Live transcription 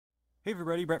Hey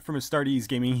everybody, Brett from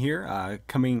AstartesGaming here,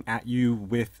 coming at you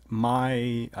with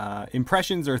my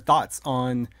impressions or thoughts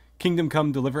on Kingdom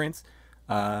Come Deliverance.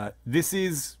 This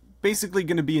is basically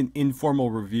going to be an informal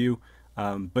review,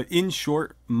 but in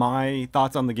short, my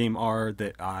thoughts on the game are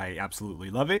that I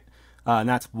absolutely love it, and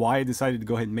that's why I decided to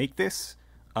go ahead and make this.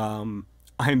 I'm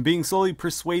being slowly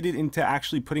persuaded into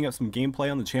actually putting up some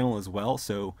gameplay on the channel as well,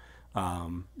 so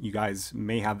you guys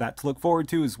may have that to look forward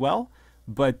to as well.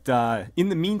 But in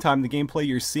the meantime, the gameplay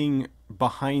you're seeing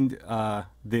behind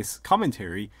this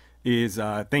commentary is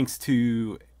thanks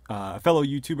to a fellow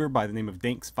YouTuber by the name of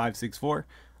Dankz564.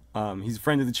 He's a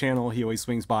friend of the channel. He always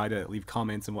swings by to leave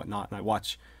comments and whatnot, and I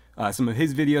watch some of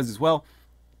his videos as well.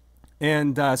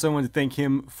 And so I wanted to thank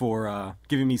him for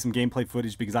giving me some gameplay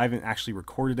footage because I haven't actually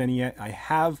recorded any yet. I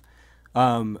have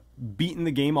beaten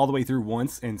the game all the way through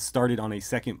once and started on a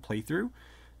second playthrough.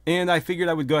 And I figured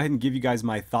I would go ahead and give you guys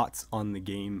my thoughts on the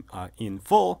game in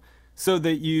full so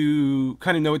that you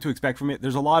kind of know what to expect from it.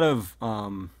 There's a lot of,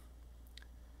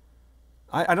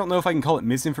 I don't know if I can call it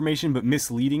misinformation, but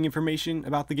misleading information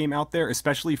about the game out there,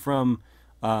 especially from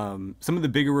some of the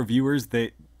bigger reviewers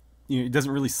that, it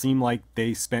doesn't really seem like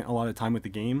they spent a lot of time with the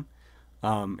game.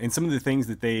 And some of the things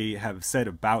that they have said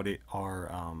about it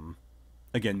are,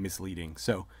 again, misleading.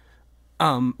 So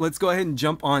let's go ahead and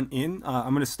jump on in.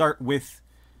 I'm going to start with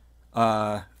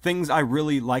things I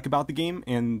really like about the game,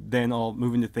 and then I'll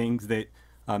move into things that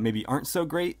maybe aren't so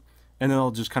great, and then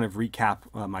I'll just kind of recap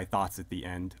my thoughts at the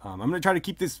end. I'm going to try to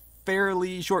keep this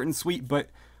fairly short and sweet, but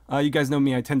you guys know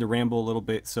me, I tend to ramble a little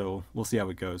bit, so we'll see how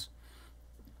it goes.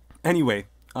 Anyway,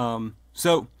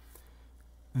 so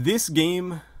this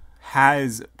game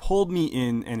has pulled me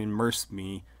in and immersed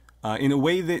me in a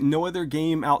way that no other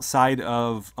game outside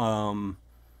of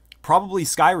probably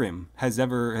Skyrim has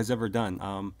ever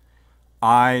done.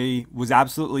 I was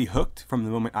absolutely hooked from the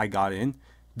moment I got in.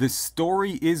 The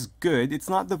story is good. It's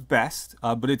not the best,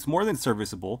 but it's more than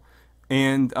serviceable.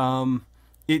 And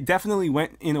it definitely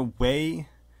went in a way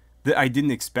that I didn't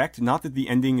expect. Not that the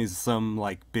ending is some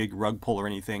like big rug pull or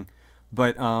anything,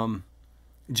 but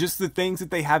just the things that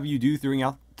they have you do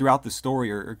throughout the story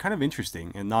are kind of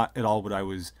interesting and not at all what I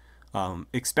was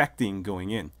expecting going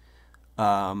in.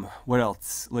 What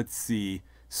else? Let's see.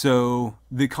 So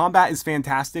the combat is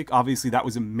fantastic. Obviously, that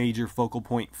was a major focal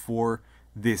point for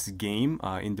this game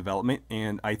in development,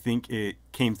 and I think it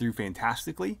came through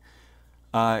fantastically.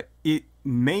 It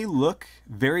may look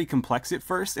very complex at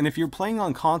first, and if you're playing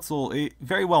on console, it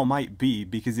very well might be,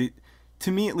 because it,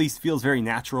 to me at least, feels very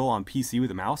natural on PC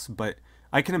with a mouse. But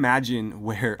I can imagine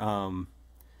where,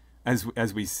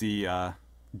 as we see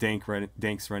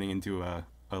Dankz running into a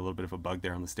little bit of a bug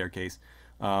there on the staircase.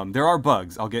 There are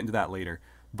bugs. I'll get into that later.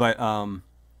 But on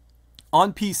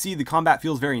PC, the combat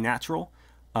feels very natural,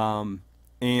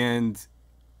 and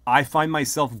I find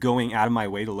myself going out of my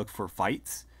way to look for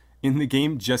fights in the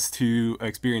game just to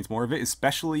experience more of it,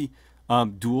 especially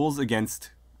duels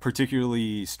against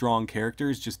particularly strong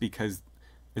characters, just because,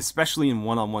 especially in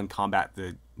one-on-one combat,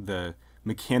 the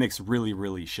mechanics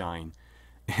really shine.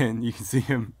 And you can see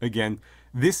him again.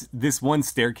 This one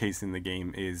staircase in the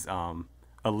game is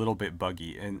a little bit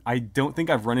buggy, and I don't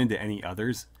think I've run into any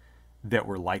others that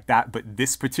were like that, but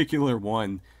this particular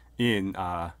one in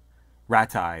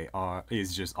Ratai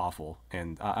is just awful,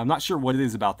 and I'm not sure what it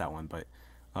is about that one, but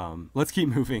let's keep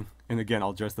moving, and again,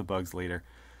 I'll address the bugs later.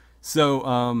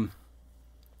 So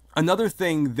another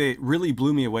thing that really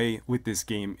blew me away with this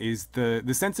game is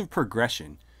the sense of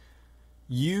progression.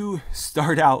 You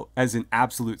start out as an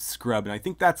absolute scrub, and I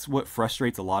think that's what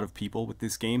frustrates a lot of people with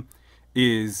this game,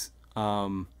 is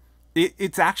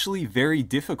it's actually very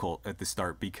difficult at the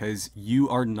start because you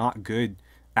are not good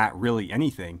at really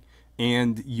anything,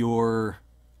 and your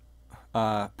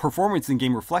performance in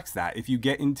game reflects that. If you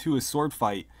get into a sword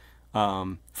fight,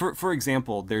 for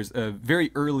example, there's a very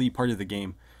early part of the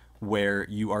game where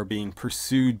you are being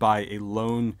pursued by a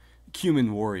lone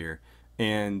human warrior,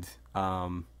 and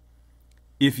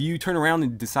if you turn around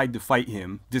and decide to fight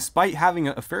him, despite having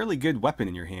a fairly good weapon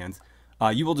in your hands,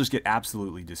 you will just get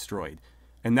absolutely destroyed.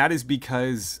 And that is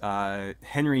because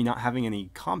Henry, not having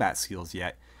any combat skills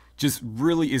yet, just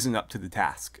really isn't up to the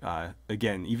task.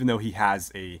 Again, even though he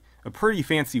has a pretty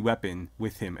fancy weapon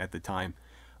with him at the time.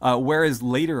 Whereas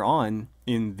later on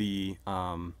in the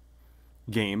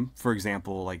game, for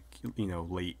example, like,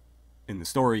 late in the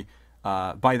story,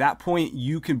 by that point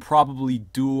you can probably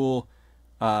duel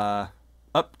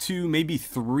up to maybe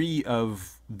 3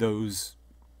 of those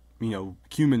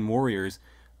human warriors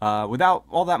without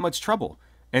all that much trouble.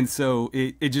 And so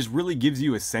it just really gives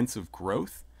you a sense of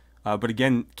growth, but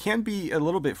again, can be a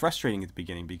little bit frustrating at the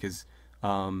beginning because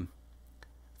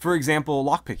For example,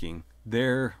 lockpicking.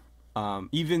 They're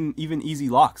even easy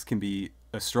locks can be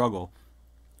a struggle.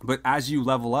 But as you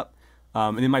level up,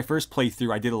 and in my first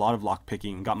playthrough, I did a lot of lock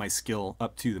picking and got my skill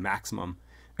up to the maximum,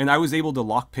 and I was able to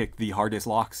lock pick the hardest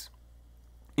locks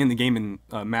in the game in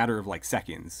a matter of like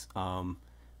seconds,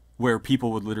 where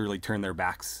people would literally turn their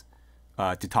backs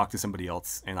to talk to somebody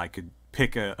else, and I could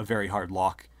pick a very hard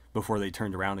lock before they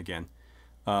turned around again.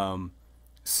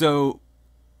 So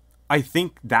I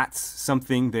think that's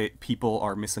something that people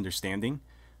are misunderstanding,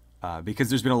 because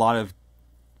there's been a lot of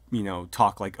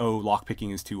talk like, oh,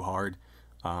 lockpicking is too hard,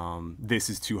 this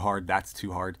is too hard, that's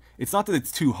too hard. It's not that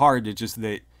it's too hard, it's just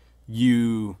that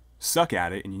you suck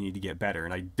at it and you need to get better.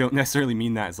 And I don't necessarily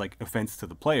mean that as like offense to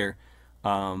the player,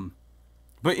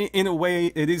 but in a way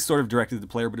it is sort of directed at the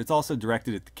player, but it's also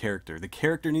directed at the character. The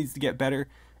character needs to get better,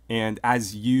 and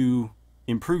as you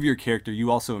improve your character,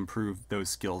 you also improve those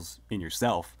skills in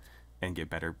yourself and get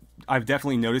better. I've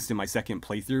definitely noticed in my second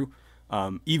playthrough,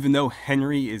 even though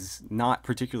Henry is not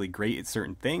particularly great at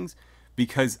certain things,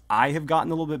 because I have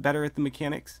gotten a little bit better at the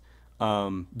mechanics,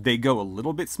 they go a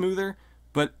little bit smoother.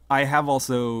 But I have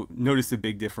also noticed a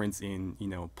big difference in,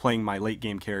 playing my late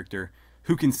game character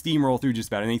who can steamroll through just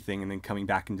about anything, and then coming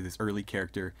back into this early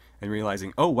character and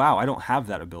realizing, oh wow, I don't have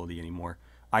that ability anymore.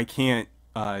 I can't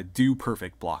do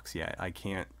perfect blocks yet. I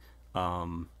can't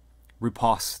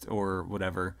riposte or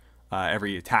whatever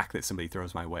every attack that somebody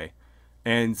throws my way.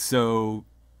 And so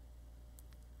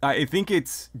I think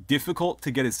it's difficult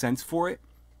to get a sense for it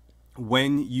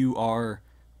when you are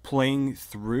playing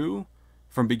through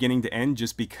from beginning to end,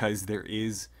 just because there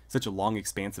is such a long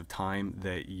expanse of time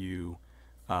that you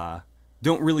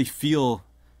don't really feel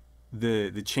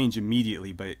the change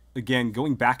immediately. But again,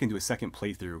 going back into a second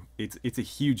playthrough, it's a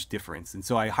huge difference. And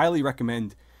so I highly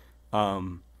recommend,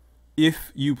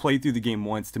 if you played through the game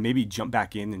once, to maybe jump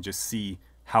back in and just see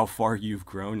how far you've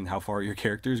grown and how far your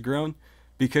character's grown,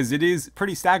 because it is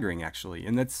pretty staggering actually.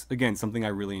 And that's, again, something I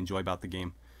really enjoy about the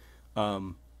game.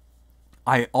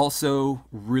 I also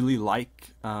really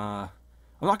like, I'm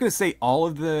not going to say all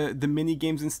of the mini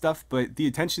games and stuff, but the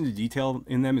attention to detail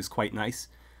in them is quite nice.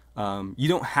 You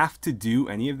don't have to do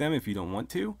any of them if you don't want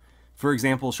to. For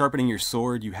example, sharpening your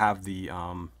sword, you have the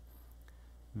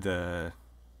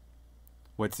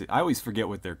what's it? I always forget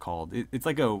what they're called. It's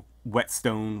like a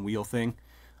whetstone wheel thing,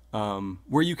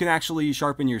 where you can actually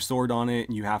sharpen your sword on it,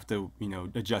 and you have to,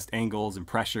 adjust angles and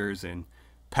pressures and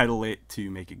pedal it to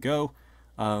make it go.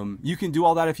 You can do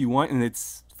all that if you want, and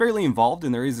it's fairly involved,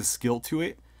 and there is a skill to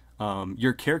it.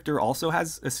 Your character also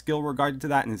has a skill regarding to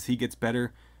that, and as he gets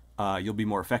better, you'll be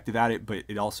more effective at it, but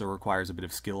it also requires a bit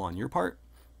of skill on your part.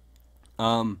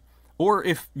 Or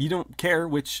if you don't care,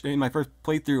 which in my first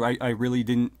playthrough, I really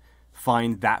didn't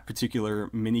find that particular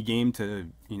mini game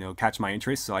to, catch my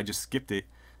interest, so I just skipped it,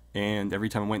 and every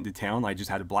time I went into town, I just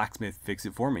had a blacksmith fix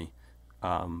it for me.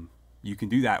 You can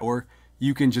do that, or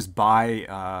you can just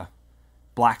buy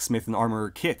blacksmith and armor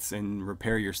kits and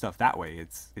repair your stuff that way.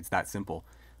 It's that simple.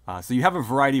 So you have a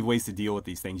variety of ways to deal with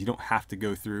these things. You don't have to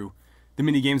go through the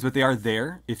mini games, but they are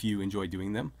there if you enjoy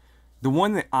doing them. The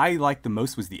one that I liked the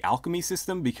most was the alchemy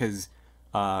system, because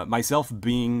myself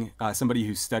being somebody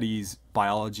who studies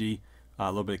biology, a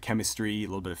little bit of chemistry, a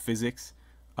little bit of physics,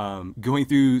 going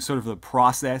through sort of the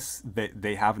process that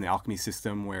they have in the alchemy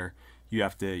system, where you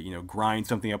have to grind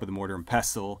something up with a mortar and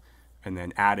pestle, and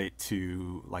then add it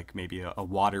to like maybe a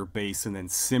water base, and then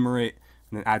simmer it,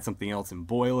 and then add something else and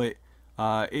boil it.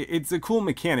 It's a cool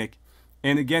mechanic,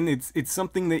 and again, it's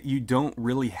something that you don't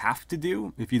really have to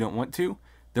do if you don't want to.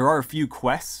 There are a few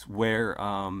quests where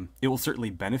it will certainly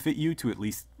benefit you to at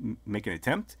least make an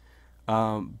attempt,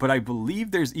 but I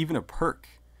believe there's even a perk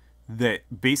that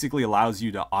basically allows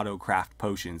you to auto craft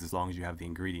potions as long as you have the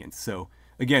ingredients. So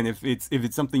again, if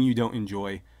it's something you don't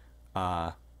enjoy,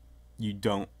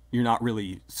 you're not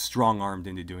really strong-armed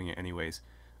into doing it anyways.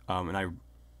 And I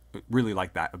really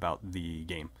like that about the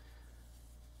game.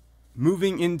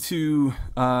 Moving into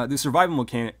the survival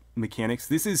mechanics,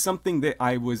 this is something that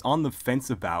I was on the fence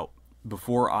about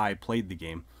before I played the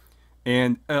game.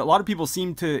 And a lot of people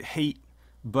seem to hate,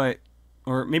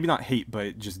 or maybe not hate,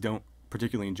 but just don't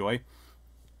particularly enjoy.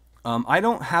 I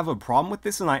don't have a problem with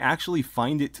this, and I actually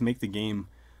find it to make the game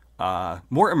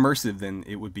more immersive than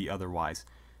it would be otherwise.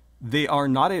 They are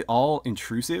not at all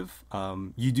intrusive.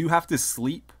 You do have to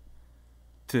sleep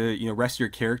to rest your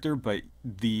character, but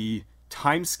the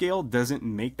time scale doesn't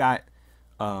make that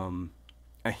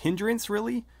a hindrance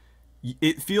really.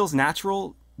 It feels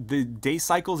natural. The day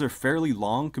cycles are fairly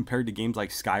long compared to games like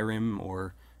Skyrim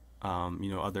or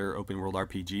other open world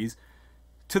RPGs,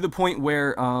 to the point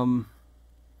where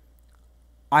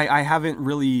I haven't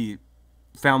really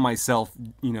found myself,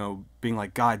 being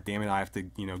like, God damn it, I have to,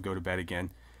 go to bed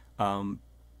again. Um,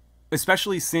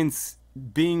 Especially since,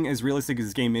 being as realistic as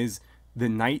this game is, the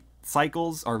night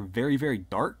cycles are very, very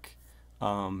dark.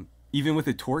 Even with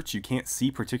a torch, you can't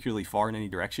see particularly far in any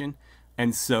direction.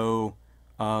 And so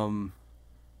um,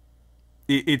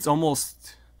 it's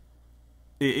almost,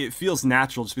 it feels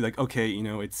natural just to be like, okay,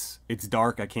 it's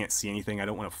dark, I can't see anything, I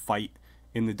don't want to fight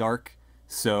in the dark,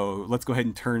 so let's go ahead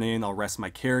and turn in, I'll rest my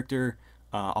character,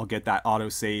 I'll get that auto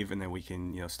save, and then we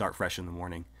can start fresh in the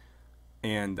morning.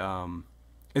 And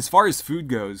as far as food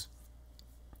goes,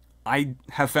 I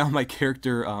have found my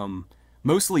character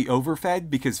mostly overfed,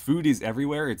 because food is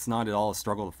everywhere. It's not at all a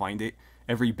struggle to find it.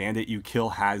 Every bandit you kill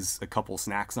has a couple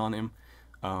snacks on him.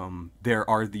 There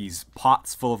are these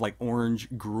pots full of like orange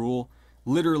gruel.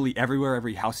 Literally everywhere,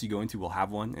 every house you go into will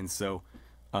have one. And so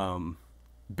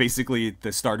basically at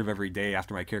the start of every day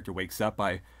after my character wakes up,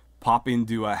 I pop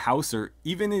into a house, or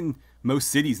even in most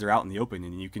cities, they're out in the open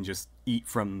and you can just eat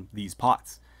from these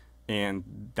pots.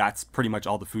 And that's pretty much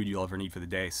all the food you'll ever need for the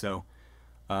day. So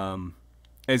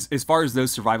as far as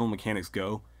those survival mechanics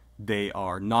go, they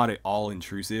are not at all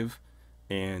intrusive.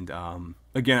 And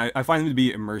again, I find them to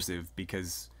be immersive,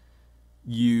 because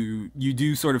you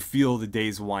do sort of feel the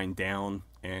days wind down,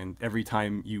 and every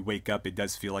time you wake up, it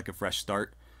does feel like a fresh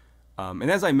start.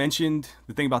 And as I mentioned,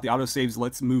 the thing about the autosaves,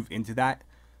 let's move into that.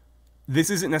 This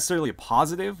isn't necessarily a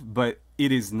positive, but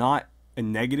it is not a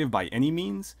negative by any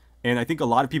means. And I think a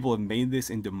lot of people have made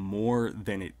this into more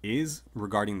than it is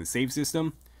regarding the save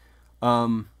system.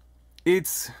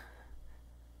 It's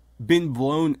been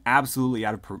blown absolutely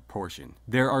out of proportion.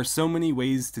 There are so many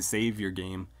ways to save your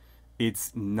game.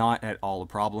 It's not at all a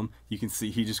problem. You can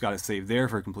see he just got a save there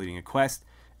for completing a quest.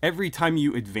 Every time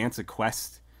you advance a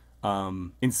quest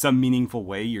in some meaningful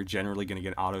way, you're generally going to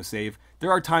get an autosave.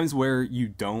 There are times where you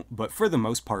don't, but for the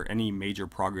most part, any major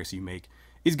progress you make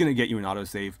is going to get you an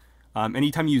autosave.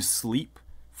 Anytime you sleep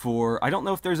for, I don't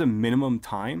know if there's a minimum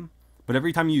time, but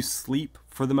every time you sleep,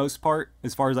 for the most part,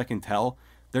 as far as I can tell,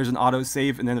 there's an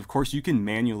autosave. And then, of course, you can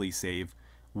manually save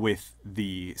with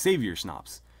the Savior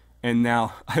Schnapps. And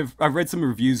now, I've read some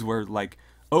reviews where, like,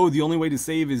 oh, the only way to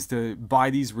save is to buy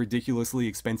these ridiculously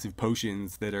expensive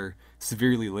potions that are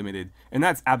severely limited. And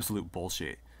that's absolute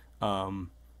bullshit.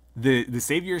 The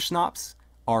Savior Schnapps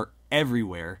are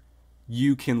everywhere.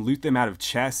 You can loot them out of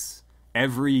chests.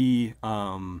 Every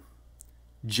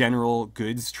general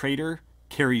goods trader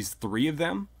carries 3 of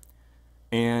them.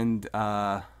 And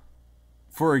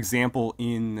for example,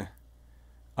 in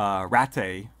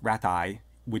Ratai,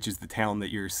 which is the town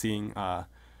that you're seeing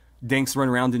Dankz run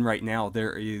around in right now,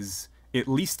 there is at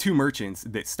least 2 merchants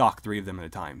that stock 3 of them at a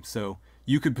time. So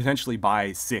you could potentially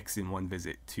buy 6 in one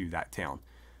visit to that town.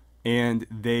 And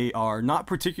they are not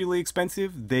particularly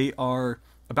expensive. They are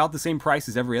about the same price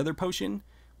as every other potion,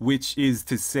 which is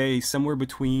to say somewhere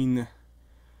between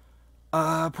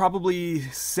probably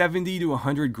 70 to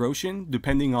 100 groschen,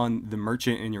 depending on the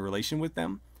merchant and your relation with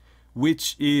them,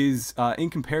 which is,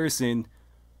 in comparison,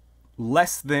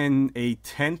 less than a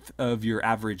tenth of your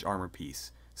average armor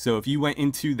piece. So if you went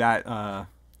into that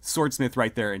swordsmith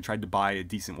right there and tried to buy a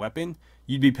decent weapon,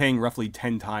 you'd be paying roughly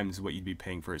 10 times what you'd be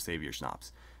paying for a Savior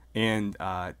Schnapps. And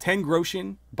 10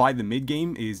 groschen by the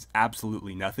mid-game is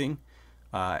absolutely nothing.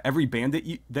 Every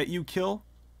bandit that you kill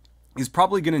is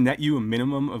probably going to net you a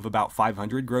minimum of about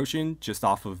 500 groschen just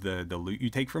off of the loot you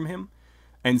take from him.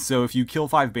 And so if you kill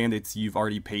 5 bandits, you've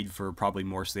already paid for probably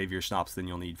more Savior Schnapps than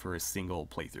you'll need for a single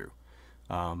playthrough.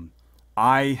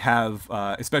 I have,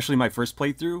 especially my first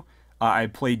playthrough, I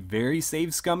played very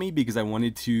save scummy because I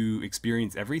wanted to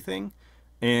experience everything.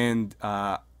 And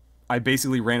I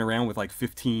basically ran around with like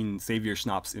 15 Savior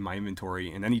Schnapps in my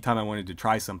inventory. And anytime I wanted to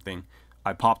try something,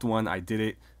 I popped one, I did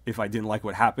it. If I didn't like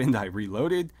what happened, I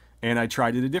reloaded and I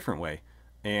tried it a different way.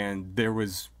 And there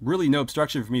was really no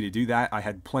obstruction for me to do that. I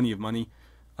had plenty of money.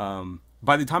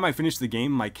 By the time I finished the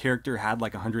game, my character had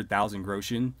like 100,000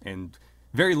 groschen and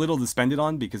very little to spend it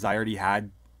on because I already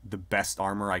had the best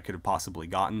armor I could have possibly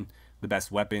gotten, the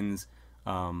best weapons.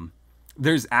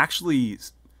 There's actually,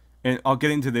 and I'll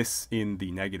get into this in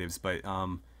the negatives, but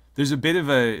there's a bit of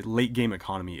a late game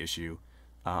economy issue.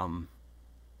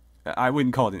 I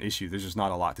wouldn't call it an issue. There's just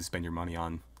not a lot to spend your money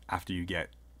on after you get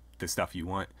the stuff you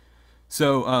want.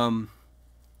 So,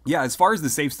 yeah, as far as the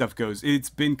save stuff goes, it's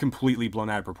been completely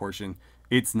blown out of proportion.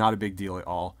 It's not a big deal at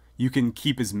all. You can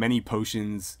keep as many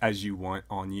potions as you want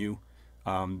on you.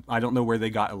 I don't know where they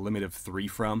got a limit of 3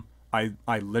 from. I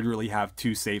literally have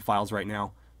 2 save files right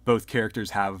now. Both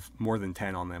characters have more than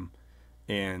 10 on them.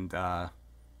 And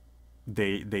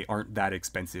they aren't that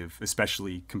expensive,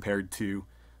 especially compared to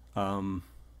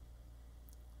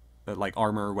like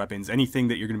armor, weapons, anything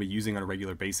that you're going to be using on a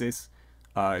regular basis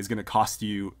is going to cost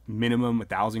you minimum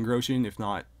 1,000 groschen, if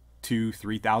not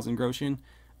 2,000-3,000 groschen,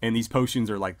 and these potions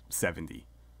are like 70.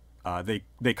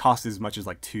 They cost as much as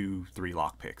like 2-3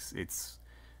 lockpicks. It's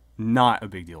not a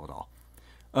big deal at all.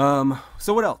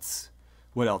 So what else?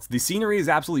 What else? The scenery is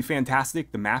absolutely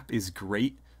fantastic. The map is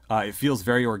great. It feels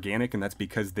very organic, and that's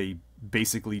because they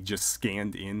basically just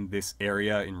scanned in this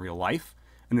area in real life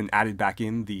and then added back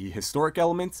in the historic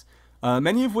elements,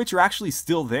 many of which are actually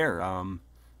still there. A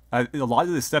lot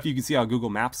of the stuff you can see on Google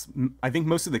Maps, I think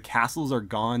most of the castles are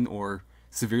gone or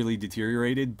severely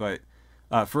deteriorated, but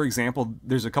for example,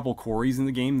 there's a couple quarries in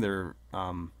the game,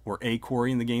 or a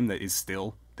quarry in the game that is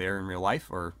still there in real life,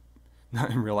 or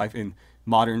not in real life, in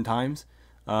modern times.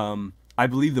 I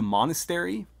believe the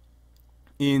monastery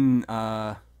in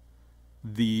I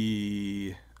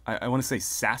want to say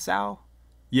Sasau?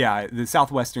 Yeah, the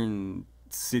southwestern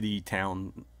city,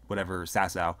 town, whatever,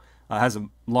 Sasau, has a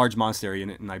large monastery in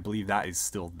it, and I believe that is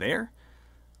still there.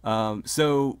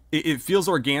 So it feels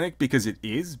organic because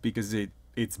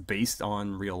it's based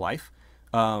on real life.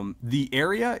 The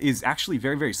area is actually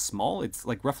very, very small. It's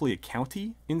like roughly a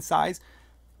county in size,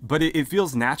 but it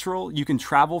feels natural. You can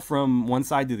travel from one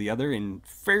side to the other in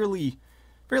fairly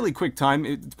quick time.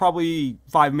 It's probably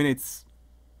 5 minutes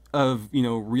of,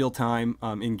 real time.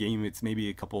 In game it's maybe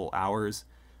a couple hours,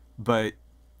 but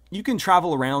you can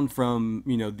travel around from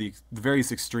the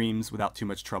various extremes without too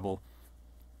much trouble.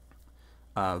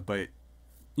 But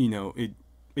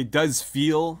it does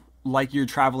feel like you're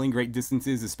traveling great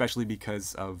distances, especially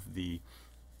because of the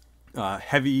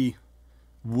heavy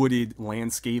wooded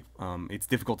landscape. It's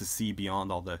difficult to see beyond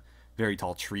all the very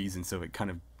tall trees, and so it kind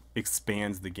of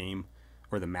expands the game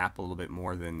or the map a little bit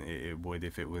more than it would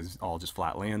if it was all just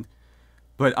flat land.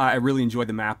 But I really enjoyed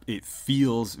the map. It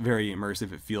feels very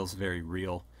immersive. It feels very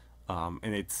real.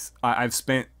 And I've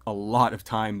spent a lot of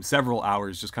time, several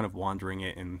hours, just kind of wandering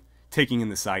it and taking in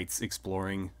the sights,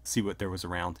 exploring, see what there was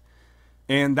around.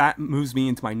 And that moves me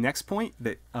into my next point,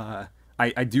 that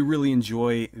I do really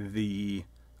enjoy the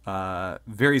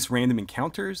various random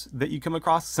encounters that you come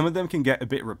across. Some of them can get a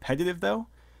bit repetitive, though.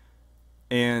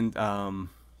 And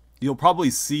you'll probably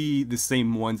see the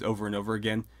same ones over and over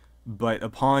again. But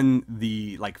upon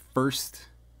the first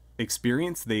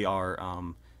experience, they are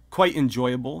quite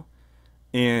enjoyable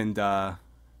and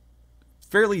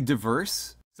fairly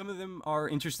diverse. Some of them are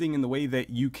interesting in the way that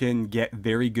you can get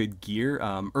very good gear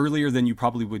earlier than you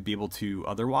probably would be able to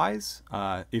otherwise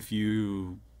if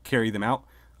you carry them out.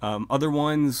 Other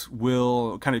ones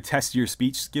will kind of test your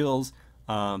speech skills.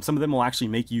 Some of them will actually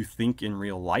make you think in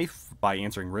real life by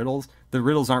answering riddles. The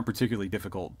riddles aren't particularly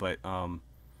difficult, but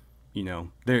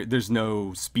there's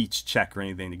no speech check or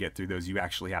anything to get through those. You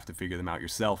actually have to figure them out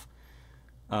yourself.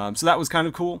 So that was kind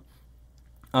of cool.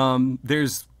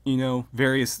 There's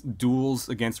various duels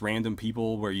against random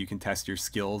people where you can test your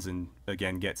skills and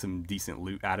again get some decent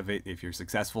loot out of it if you're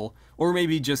successful, or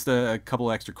maybe just a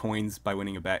couple extra coins by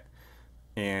winning a bet.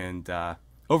 And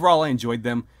overall, I enjoyed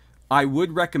them. I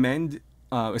would recommend,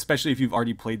 especially if you've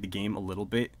already played the game a little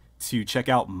bit, to check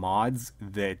out mods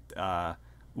that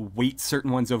weight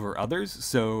certain ones over others,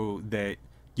 so that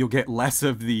you'll get less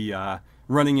of the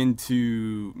running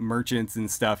into merchants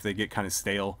and stuff that get kind of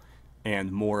stale,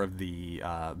 and more of the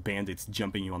bandits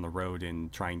jumping you on the road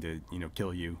and trying to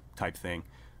kill you type thing.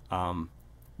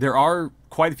 There are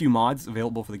quite a few mods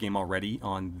available for the game already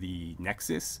on the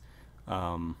Nexus,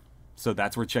 so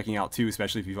that's worth checking out too,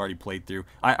 especially if you've already played through.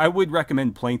 I would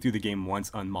recommend playing through the game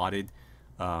once unmodded.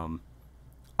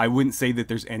 I wouldn't say that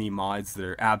there's any mods that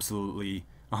are absolutely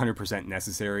 100%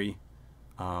 necessary,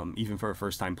 even for a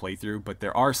first time playthrough, but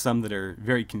there are some that are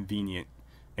very convenient,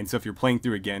 and so if you're playing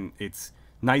through again, it's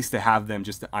nice to have them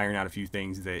just to iron out a few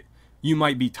things that you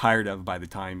might be tired of by the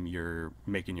time you're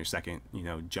making your second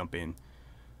jump in.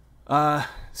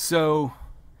 So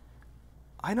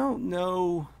I don't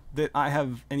know that I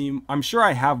have any. I'm sure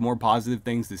I have more positive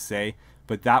things to say,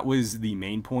 but that was the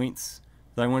main points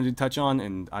that I wanted to touch on,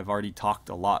 and I've already talked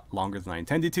a lot longer than I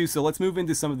intended to, so let's move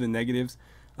into some of the negatives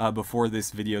before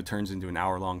this video turns into an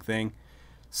hour-long thing.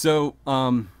 So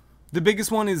the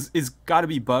biggest one is got to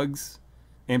be bugs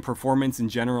and performance in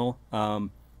general.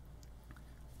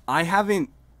 I haven't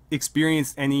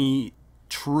experienced any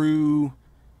true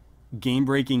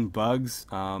game-breaking bugs.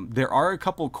 There are a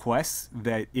couple quests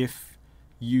that if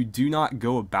you do not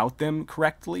go about them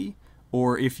correctly,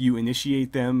 or if you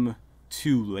initiate them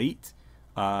too late,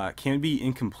 can be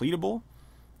incompletable,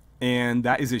 and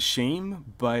that is a shame,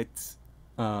 but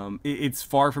it's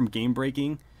far from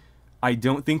game-breaking. I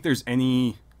don't think there's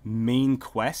any main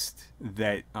quest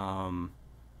that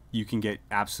you can get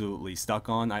absolutely stuck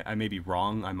on. I may be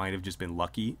wrong. I might have just been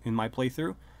lucky in my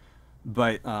playthrough,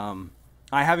 but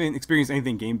I haven't experienced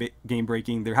anything game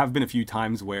breaking. There have been a few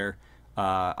times where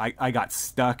I got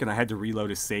stuck and I had to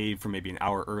reload a save from maybe an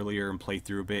hour earlier and play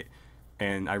through a bit,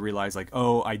 and I realized like,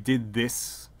 oh, I did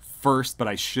this first, but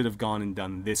I should have gone and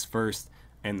done this first,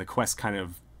 and the quest kind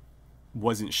of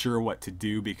wasn't sure what to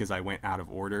do because I went out of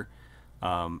order.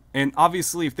 And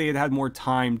obviously, if they had had more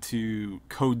time to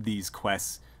code these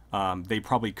quests, they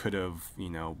probably could have, you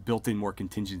know, built in more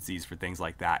contingencies for things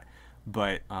like that.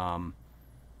 But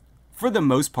for the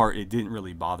most part, it didn't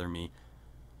really bother me.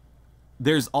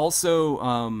 There's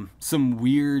also some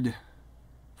weird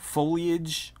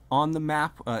foliage on the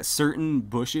map. Certain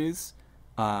bushes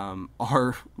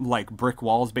are like brick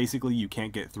walls, basically. You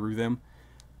can't get through them.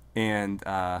 And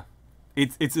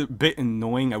it's a bit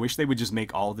annoying. I wish they would just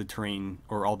make all the terrain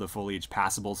or all the foliage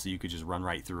passable so you could just run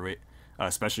right through it,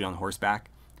 especially on horseback.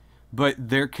 But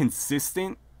they're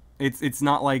consistent. It's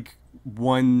not like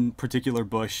one particular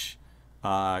bush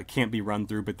can't be run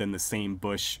through, but then the same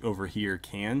bush over here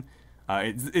can.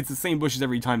 It's the same bushes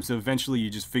every time, so eventually you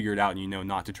just figure it out and you know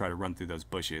not to try to run through those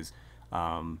bushes.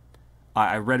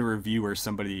 I read a review where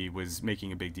somebody was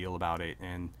making a big deal about it,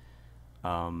 and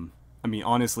I mean,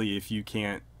 honestly, if you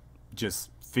can't just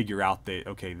figure out that,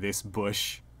 okay, this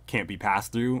bush can't be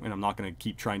passed through and I'm not going to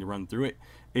keep trying to run through it,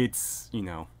 it's, you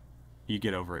know, you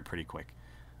get over it pretty quick.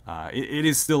 It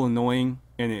is still annoying,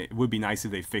 and it would be nice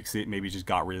if they fix it, maybe just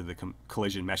got rid of the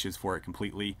collision meshes for it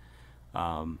completely.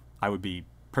 I would be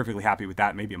perfectly happy with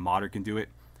that. Maybe a modder can do it,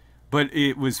 but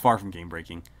it was far from game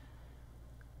breaking.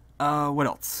 What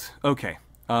else? Okay.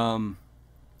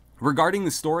 Regarding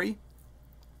the story,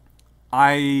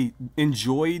 I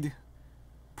enjoyed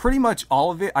pretty much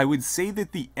all of it. I would say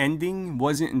that the ending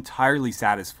wasn't entirely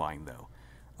satisfying, though.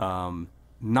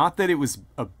 Not that it was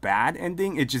a bad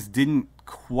ending, it just didn't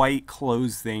quite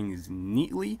close things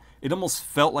neatly. It almost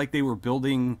felt like they were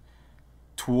building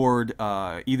toward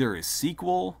either a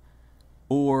sequel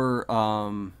or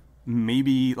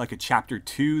maybe like a chapter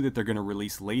 2 that they're going to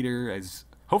release later as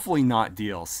hopefully not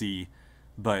DLC,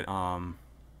 but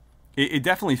it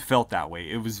definitely felt that way.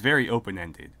 It was very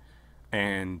open-ended,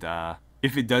 and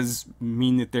if it does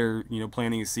mean that they're, you know,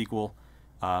 planning a sequel,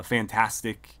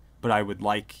 fantastic, but I would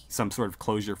like some sort of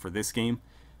closure for this game.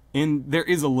 And there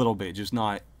is a little bit, just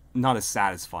not a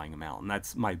satisfying amount, and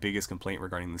that's my biggest complaint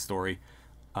regarding the story.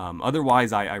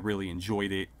 Otherwise, I really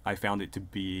enjoyed it. I found it to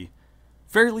be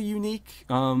fairly unique.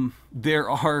 There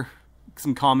are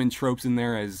some common tropes in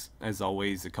there, as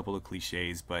always, a couple of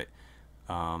cliches, but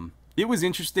it was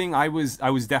interesting. I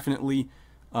was definitely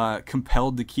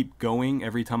compelled to keep going.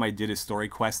 Every time I did a story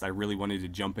quest, I really wanted to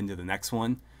jump into the next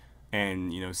one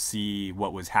and, you know, see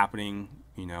what was happening,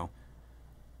 you know.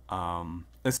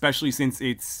 Especially since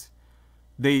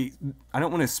I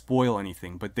don't want to spoil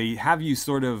anything, but they have you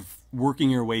sort of working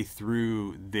your way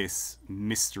through this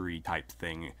mystery type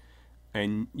thing,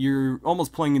 and you're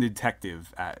almost playing a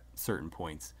detective at certain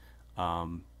points.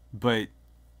 But,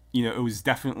 you know, it was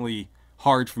definitely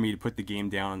hard for me to put the game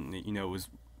down. You know, it was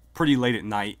pretty late at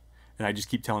night, and I just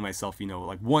keep telling myself, you know,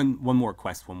 like one more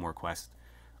quest.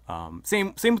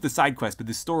 Same with the side quest, but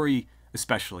the story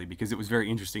especially, because it was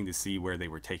very interesting to see where they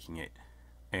were taking it,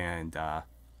 and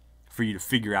for you to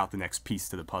figure out the next piece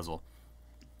to the puzzle.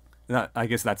 I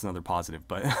guess that's another positive,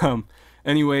 but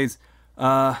anyways,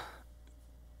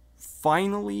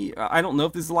 finally, I don't know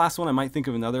if this is the last one. I might think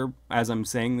of another as I'm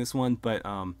saying this one, but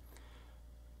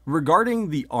regarding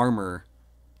the armor,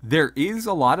 there is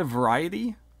a lot of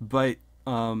variety, but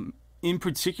in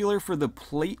particular for the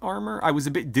plate armor, I was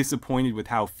a bit disappointed with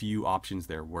how few options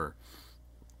there were.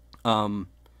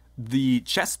 The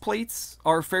chest plates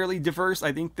are fairly diverse.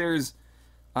 I think there's,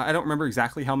 I don't remember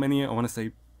exactly how many, I want to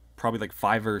say probably like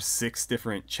 5 or 6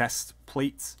 different chest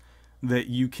plates that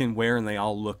you can wear, and they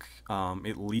all look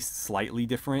at least slightly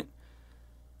different.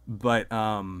 But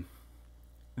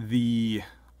the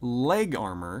leg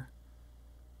armor,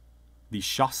 the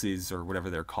chausses or whatever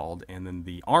they're called, and then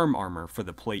the arm armor for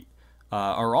the plate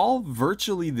are all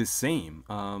virtually the same.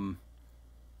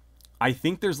 I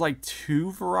think there's like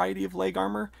 2 variety of leg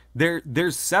armor.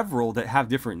 There's several that have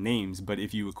different names, but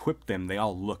if you equip them, they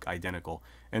all look identical.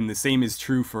 And the same is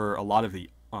true for a lot of the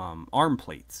arm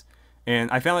plates. And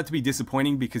I found that to be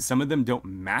disappointing because some of them don't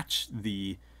match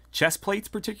the chest plates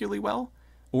particularly well,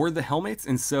 or the helmets,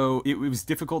 and so it was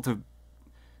difficult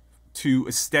to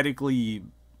aesthetically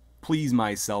please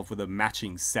myself with a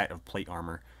matching set of plate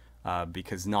armor,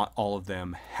 because not all of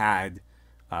them had,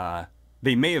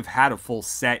 they may have had a full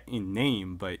set in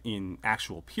name, but in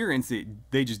actual appearance,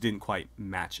 they just didn't quite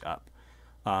match up.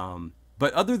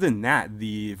 But other than that,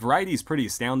 the variety is pretty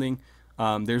astounding.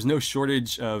 There's no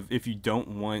shortage of, if you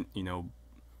don't want,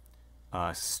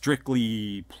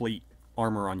 strictly plate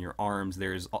armor on your arms,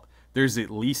 there's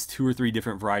at least 2 or 3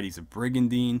 different varieties of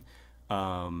brigandine.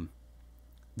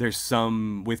 There's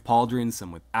some with pauldrons,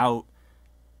 some without.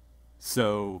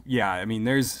 So yeah, I mean,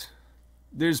 there's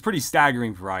pretty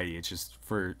staggering variety. It's just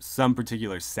for some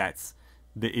particular sets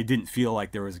that it didn't feel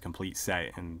like there was a complete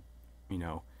set. And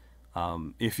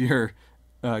if you're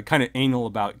kind of anal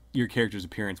about your character's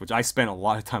appearance, which I spent a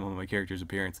lot of time on my character's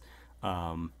appearance,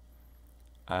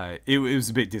 it was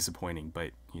a bit disappointing.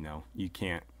 But you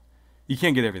can't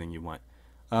get everything you want.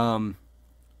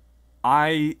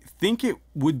 I think it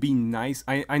would be nice.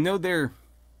 I know they're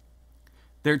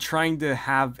trying to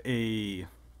have a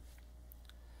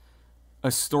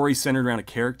story centered around a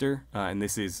character, and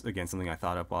this is again something I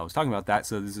thought up while I was talking about that.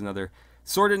 So this is another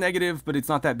sort of negative, but it's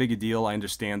not that big a deal. I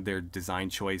understand their design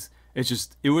choice. It's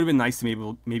just, it would have been nice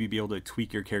to maybe be able to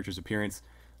tweak your character's appearance.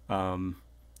 I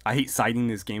hate citing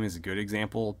this game as a good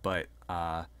example, but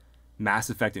Mass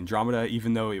Effect Andromeda,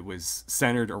 even though it was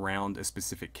centered around a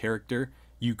specific character,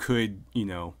 you could,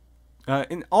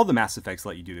 and all the Mass Effects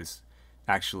let you do this,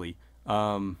 actually.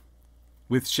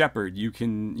 With Shepard, you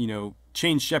can,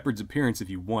 change Shepard's appearance if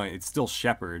you want. It's still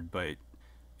Shepard, but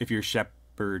if your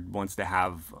Shepard wants to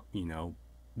have,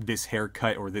 this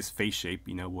haircut or this face shape,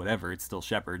 whatever, it's still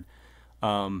Shepard.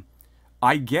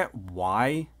 I get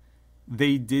why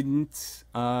they didn't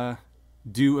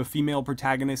do a female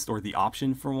protagonist or the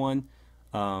option for one,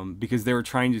 because they were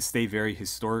trying to stay very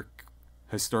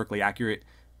historically accurate.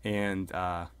 And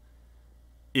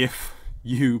if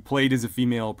you played as a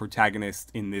female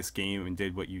protagonist in this game and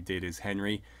did what you did as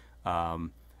Henry, a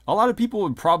lot of people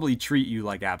would probably treat you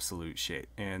like absolute shit,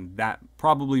 and that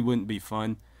probably wouldn't be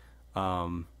fun,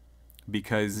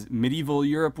 because medieval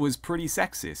Europe was pretty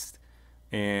sexist,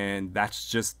 and that's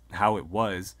just how it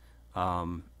was.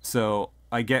 So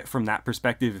I get from that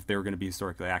perspective, if they were going to be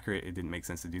historically accurate, it didn't make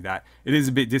sense to do that. It is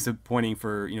a bit disappointing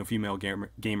for female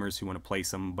gamers who want to play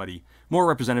somebody more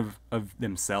representative of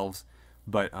themselves,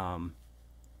 but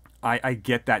I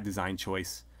get that design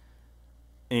choice.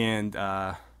 And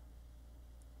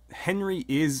Henry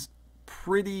is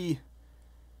pretty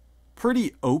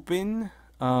open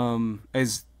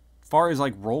as far as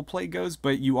like roleplay goes,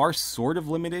 but you are sort of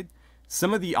limited.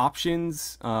 Some of the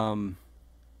options,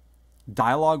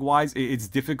 dialogue wise, it's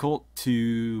difficult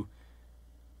to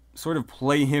sort of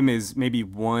play him as maybe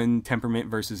one temperament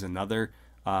versus another.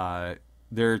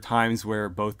 There are times where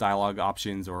both dialogue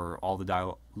options or all the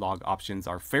dialogue options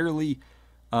are fairly,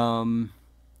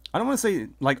 I don't want to say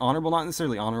like honorable, not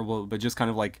necessarily honorable, but just kind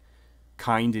of like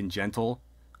kind and gentle.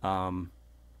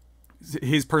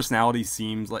 His personality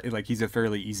seems like he's a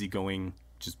fairly easygoing,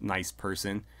 just nice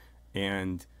person.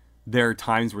 And there are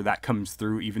times where that comes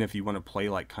through, even if you want to play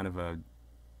like kind of a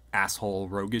asshole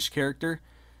roguish character.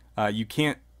 You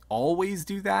can't always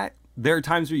do that. There are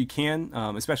times where you can,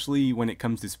 especially when it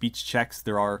comes to speech checks.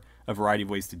 There are a variety of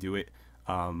ways to do it.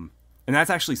 And that's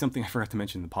actually something I forgot to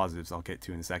mention in the positives I'll get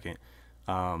to in a second.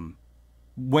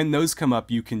 When those come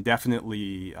up, you can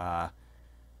definitely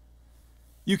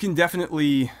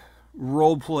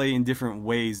role play in different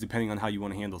ways depending on how you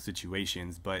want to handle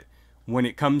situations. But when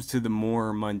it comes to the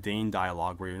more mundane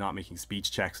dialogue where you're not making speech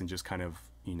checks and just kind of,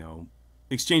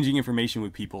 exchanging information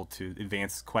with people to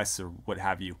advance quests or what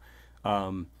have you,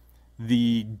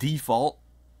 the default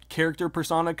character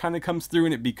persona kind of comes through,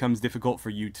 and it becomes difficult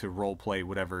for you to role play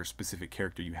whatever specific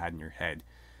character you had in your head.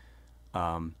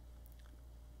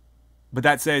 But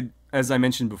that said, as I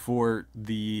mentioned before,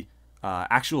 the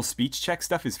actual speech check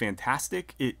stuff is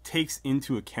fantastic. It takes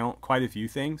into account quite a few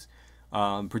things,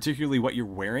 particularly what you're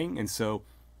wearing. And so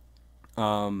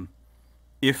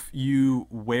if you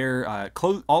wear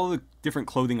all the different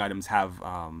clothing items have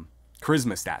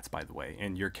charisma stats, by the way,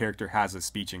 and your character has a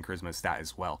speech and charisma stat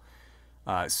as well.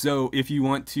 So if you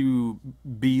want to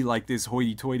be like this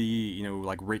hoity-toity,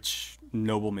 like rich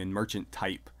nobleman merchant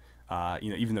type,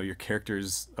 even though your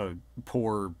character's a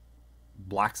poor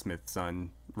blacksmith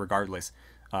son, regardless,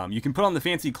 you can put on the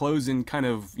fancy clothes and kind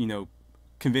of,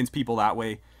 convince people that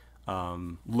way.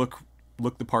 Look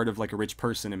the part of like a rich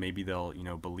person, and maybe they'll,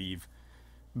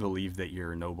 believe that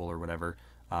you're noble or whatever.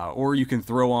 Or you can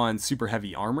throw on super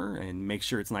heavy armor and make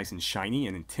sure it's nice and shiny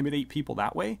and intimidate people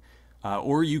that way.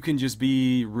 Or you can just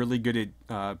be really good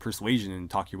at persuasion and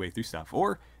talk your way through stuff.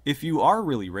 Or if you are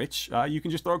really rich, you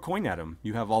can just throw a coin at them.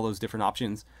 You have all those different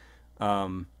options.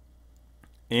 And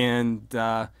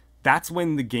that's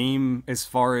when the game, as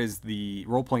far as the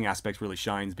role-playing aspect, really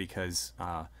shines, because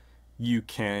You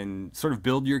can sort of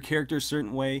build your character a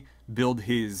certain way, build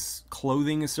his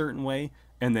clothing a certain way,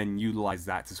 and then utilize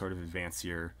that to sort of advance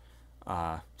your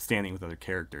standing with other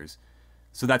characters.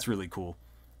 So that's really cool.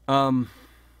 And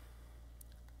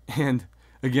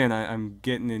again, I'm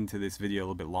getting into this video a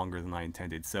little bit longer than I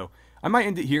intended, so I might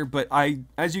end it here. But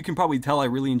as you can probably tell, I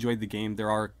really enjoyed the game. There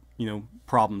are,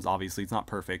 problems. Obviously, it's not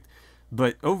perfect,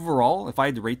 but overall, if I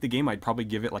had to rate the game, I'd probably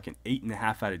give it like an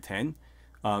 8.5 out of 10.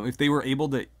 If they were able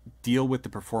to deal with the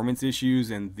performance issues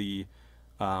and the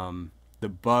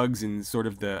bugs and sort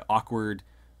of the awkward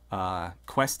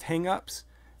quest hangups,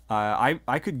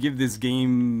 I could give this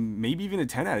game maybe even a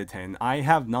 10 out of 10. I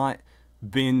have not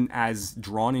been as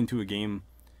drawn into a game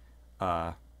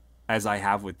as I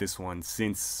have with this one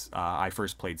since I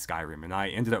first played Skyrim, and I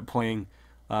ended up playing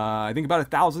I think about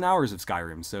 1,000 hours of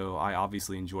Skyrim, so I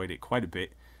obviously enjoyed it quite a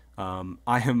bit.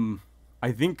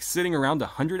 I think sitting around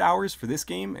 100 hours for this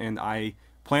game, and I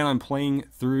plan on playing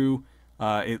through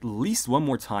at least one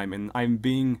more time, and I'm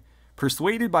being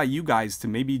persuaded by you guys to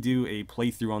maybe do a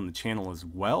playthrough on the channel as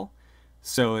well,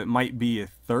 so it might be a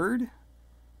third.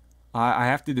 I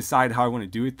have to decide how I want to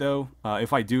do it though.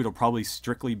 If I do, it'll probably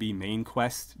strictly be main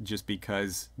quest, just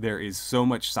because there is so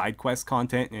much side quest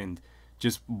content and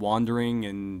just wandering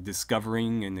and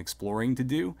discovering and exploring to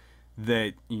do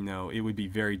that, it would be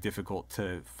very difficult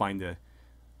to find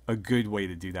a good way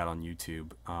to do that on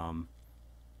YouTube.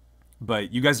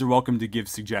 But you guys are welcome to give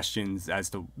suggestions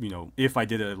as to, if I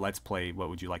did a Let's Play, what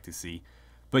would you like to see?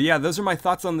 But yeah, those are my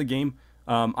thoughts on the game.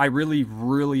 I really,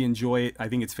 really enjoy it. I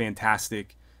think it's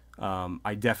fantastic.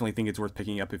 I definitely think it's worth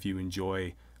picking up if you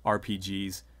enjoy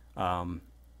RPGs.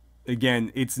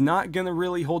 Again, it's not going to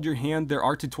really hold your hand. There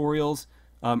are tutorials.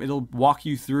 It'll walk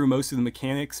you through most of the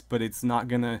mechanics, but it's not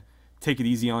going to take it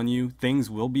easy on you. Things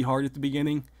will be hard at the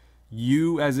beginning.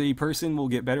 You as a person will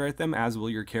get better at them, as will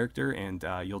your character, and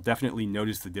you'll definitely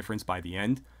notice the difference by the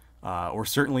end. Or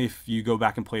certainly if you go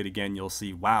back and play it again, you'll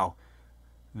see, wow,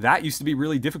 that used to be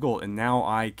really difficult, and now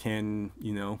I can,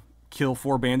 kill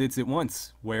 4 bandits at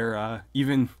once, where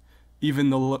even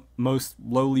the most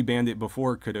lowly bandit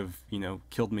before could have,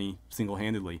 killed me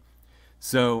single-handedly.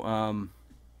 So,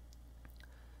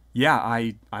 yeah,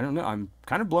 I don't know. I'm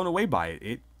kind of blown away by it.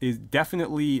 It is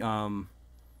definitely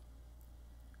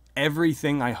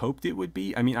everything I hoped it would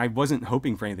be. I mean, I wasn't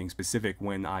hoping for anything specific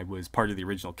when I was part of the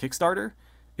original Kickstarter.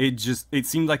 It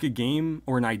seemed like a game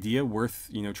or an idea worth,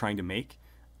 trying to make.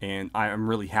 And I'm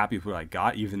really happy with what I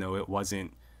got, even though it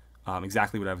wasn't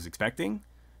exactly what I was expecting.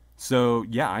 So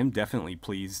yeah, I'm definitely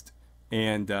pleased.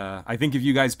 And I think if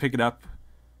you guys pick it up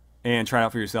and try it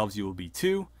out for yourselves, you will be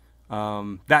too.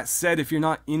 That said, if you're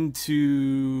not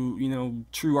into,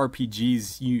 true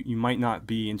RPGs, you might not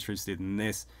be interested in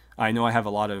this. I know I have a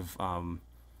lot of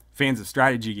fans of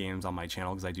strategy games on my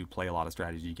channel, because I do play a lot of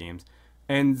strategy games.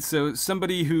 And so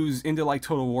somebody who's into like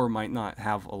Total War might not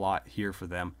have a lot here for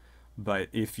them. But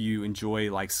if you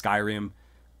enjoy like Skyrim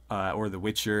or The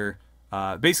Witcher,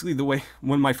 basically the way,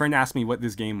 when my friend asked me what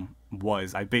this game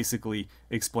was, I basically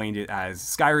explained it as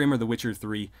Skyrim or The Witcher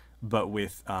 3, but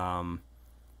with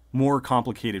more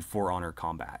complicated For Honor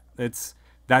combat. That's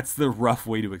the rough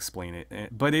way to explain it,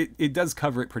 but it does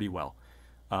cover it pretty well.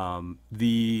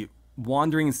 The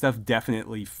wandering and stuff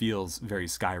definitely feels very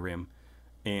Skyrim,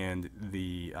 and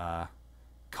the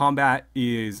combat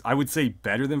is, I would say,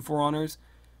 better than For Honors.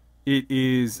 It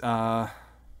is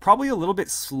probably a little bit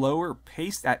slower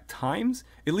paced at times,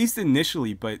 at least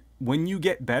initially, but when you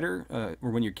get better,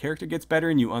 or when your character gets better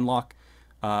and you unlock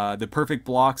the perfect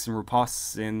blocks and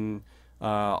ripostes and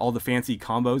all the fancy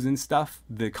combos and stuff,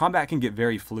 the combat can get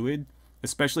very fluid,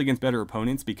 especially against better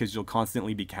opponents, because you'll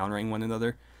constantly be countering one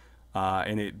another,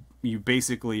 and you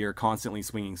basically are constantly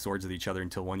swinging swords at each other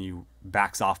until one of you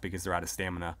backs off because they're out of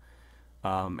stamina.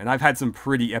 And I've had some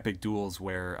pretty epic duels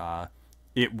where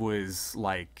it was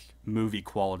like movie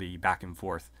quality back and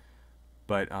forth.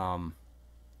 But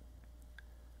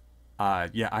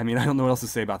yeah, I mean, I don't know what else to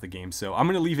say about the game, so I'm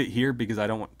going to leave it here because I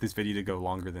don't want this video to go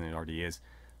longer than it already is.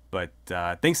 But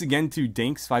thanks again to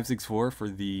Dankz564 for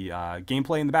the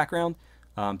gameplay in the background.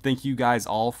 Thank you guys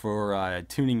all for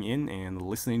tuning in and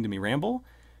listening to me ramble.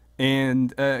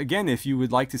 And again, if you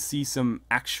would like to see some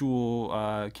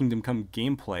actual Kingdom Come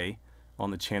gameplay on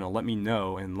the channel, let me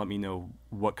know, and let me know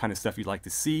what kind of stuff you'd like to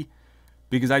see,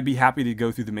 because I'd be happy to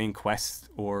go through the main quest,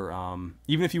 or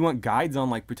even if you want guides on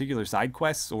like particular side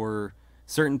quests or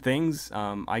certain things,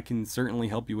 I can certainly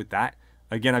help you with that.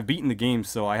 Again, I've beaten the game,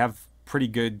 so I have pretty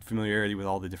good familiarity with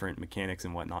all the different mechanics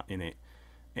and whatnot in it,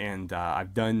 and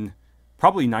I've done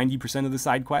probably 90% of the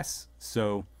side quests,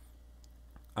 so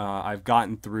I've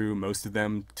gotten through most of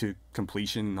them to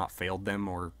completion, not failed them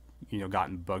or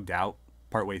gotten bugged out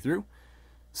partway through.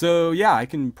 So yeah, I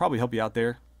can probably help you out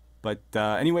there. But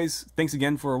anyways, thanks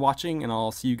again for watching, and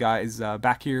I'll see you guys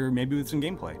back here maybe with some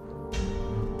gameplay.